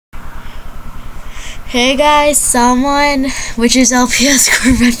Hey guys, someone, which is LPS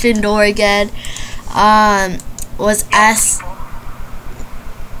Gryffindor again, was asking,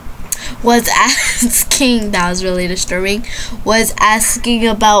 that was really disturbing, was asking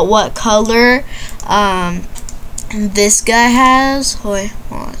about what color, this guy has. Wait,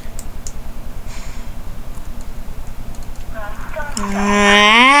 hold on.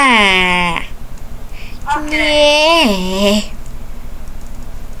 Yeah.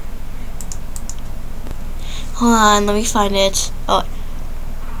 Hold on, let me find it. Oh,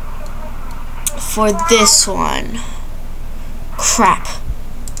 for this one. Crap.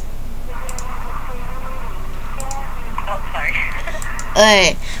 Oh, sorry.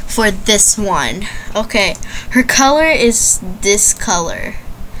 Okay, for this one. Okay, her color is this color.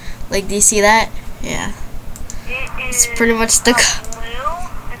 Like, do you see that? Yeah. It's pretty much the blue.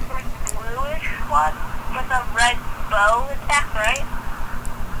 It's like bluish one with a red bow attack, right?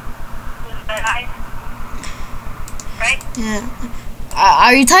 With red eyes. Right? Yeah.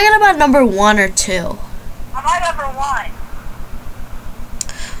 Are you talking about number 1 or 2? I'm on number 1.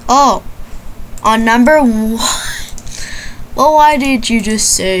 Oh, on number 1. Well, why did you just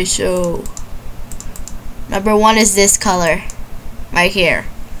say so? Number 1 is this color, right here.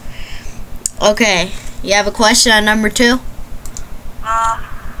 Okay, you have a question on number 2? Is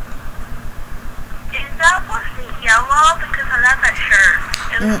that supposed to be yellow? Because I'm not that sure.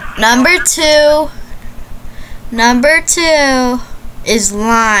 Number 2 is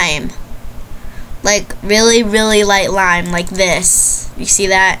lime. Like really, really light lime, like this. You see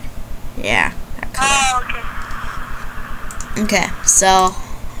that? Yeah, that color. Oh, okay. Okay, so.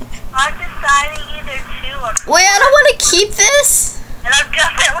 I'm deciding either 2 or 4. Wait, I don't want to keep this. And I'm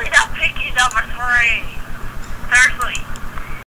definitely not picking number 3. Seriously.